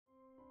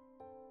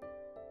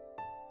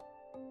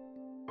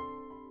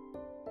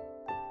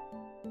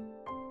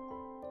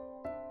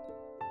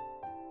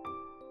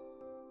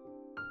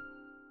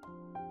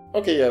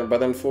Okay, yeah, but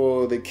then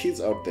for the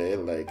kids out there,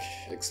 like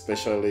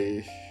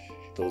especially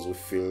those who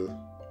feel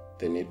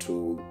they need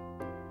to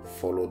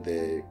follow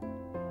the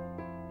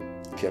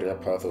career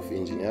path of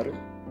engineering,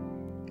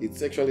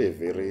 it's actually a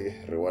very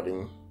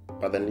rewarding,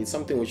 but then it's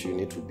something which you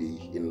need to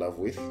be in love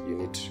with. You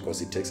need,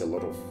 because it takes a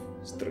lot of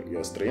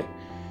your strain,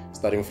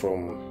 starting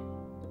from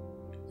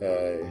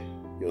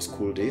your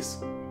school days.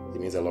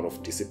 It needs a lot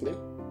of discipline.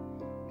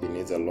 It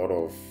needs a lot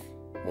of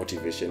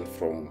motivation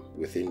from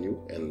within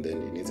you, and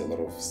then it needs a lot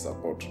of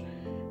support.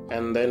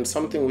 And then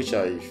something which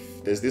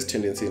there's this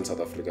tendency in South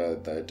Africa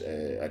that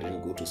I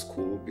didn't go to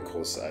school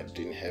because I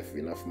didn't have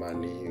enough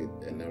money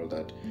and all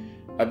that.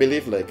 I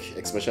believe, like,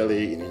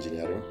 especially in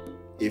engineering,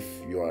 if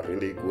you are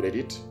really good at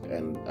it,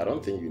 and I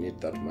don't think you need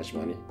that much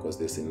money because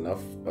there's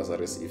enough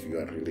bursaries if you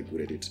are really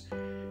good at it,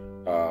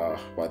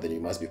 but then you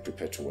must be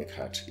prepared to work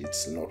hard.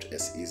 It's not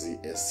as easy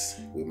as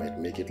we might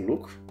make it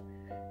look.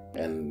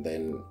 And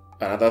then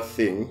another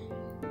thing,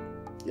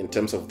 in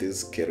terms of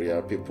this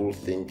career, people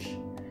think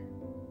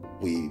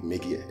we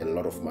make a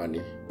lot of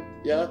money.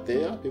 Yeah,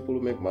 there are people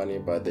who make money,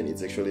 but then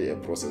it's actually a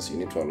process. You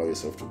need to allow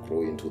yourself to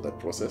grow into that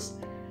process.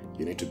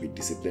 You need to be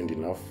disciplined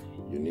enough.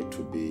 You need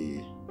to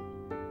be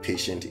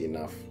patient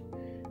enough.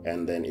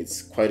 And then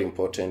it's quite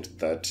important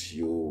that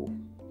you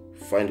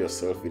find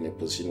yourself in a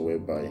position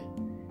whereby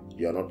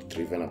you are not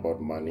driven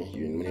about money.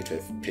 You need to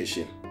have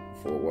patience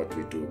for what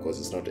we do, because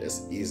it's not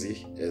as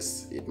easy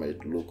as it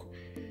might look.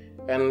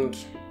 And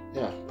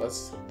yeah,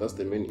 that's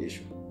the main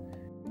issue.